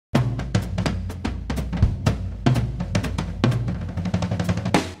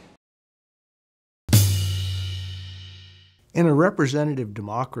In a representative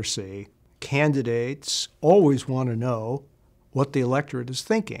democracy, candidates always want to know what the electorate is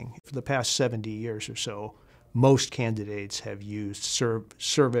thinking. For the past 70 years or so, most candidates have used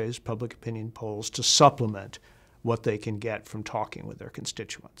surveys, public opinion polls, to supplement what they can get from talking with their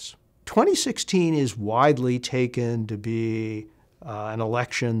constituents. 2016 is widely taken to be an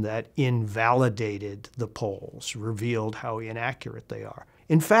election that invalidated the polls, revealed how inaccurate they are.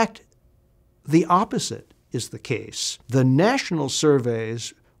 In fact, the opposite is the case. The national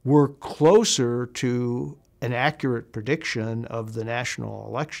surveys were closer to an accurate prediction of the national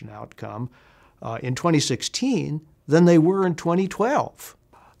election outcome in 2016 than they were in 2012.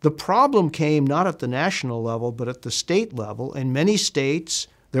 The problem came not at the national level, but at the state level. In many states,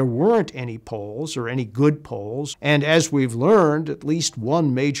 there weren't any polls or any good polls. And as we've learned, at least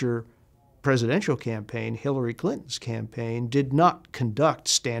one major presidential campaign, Hillary Clinton's campaign, did not conduct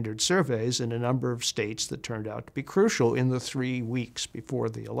standard surveys in a number of states that turned out to be crucial in the 3 weeks before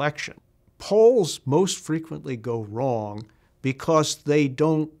the election. Polls most frequently go wrong because they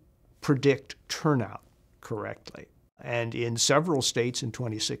don't predict turnout correctly. And in several states in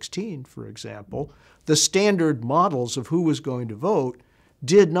 2016, for example, the standard models of who was going to vote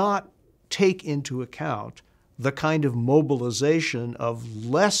did not take into account the kind of mobilization of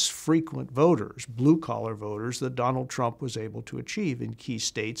less frequent voters, blue-collar voters, that Donald Trump was able to achieve in key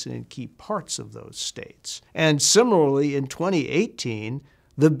states and in key parts of those states. And similarly, in 2018,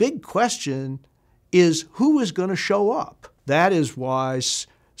 the big question is who is going to show up? That is why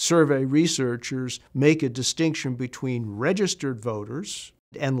survey researchers make a distinction between registered voters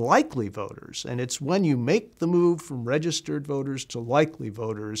and likely voters. And it's when you make the move from registered voters to likely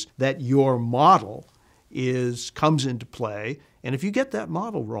voters that your model comes into play. And if you get that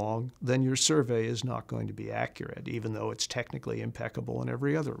model wrong, then your survey is not going to be accurate, even though it's technically impeccable in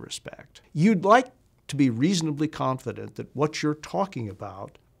every other respect. You'd like to be reasonably confident that what you're talking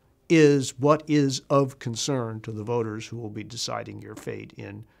about is what is of concern to the voters who will be deciding your fate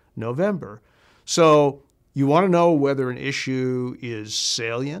in November. So you want to know whether an issue is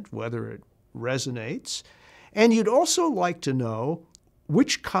salient, whether it resonates, and you'd also like to know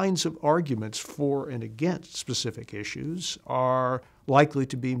which kinds of arguments for and against specific issues are likely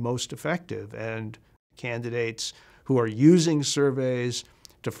to be most effective. And candidates who are using surveys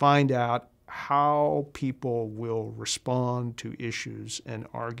to find out how people will respond to issues and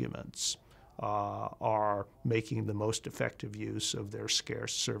arguments are making the most effective use of their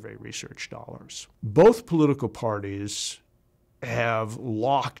scarce survey research dollars. Both political parties have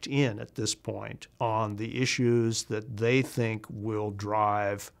locked in at this point on the issues that they think will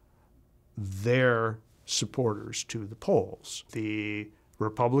drive their supporters to the polls. The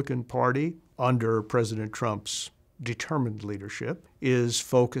Republican Party, under President Trump's determined leadership, is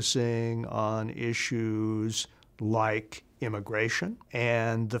focusing on issues like immigration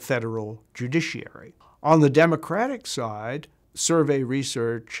and the federal judiciary. On the Democratic side, survey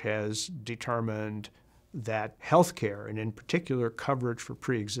research has determined that healthcare, and in particular coverage for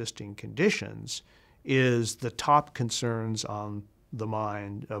pre-existing conditions, is the top concerns on the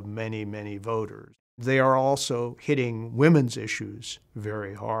mind of many, many voters. They are also hitting women's issues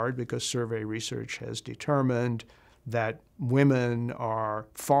very hard because survey research has determined that women are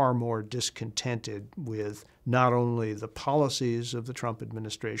far more discontented with not only the policies of the Trump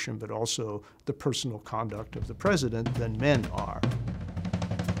administration, but also the personal conduct of the president than men are.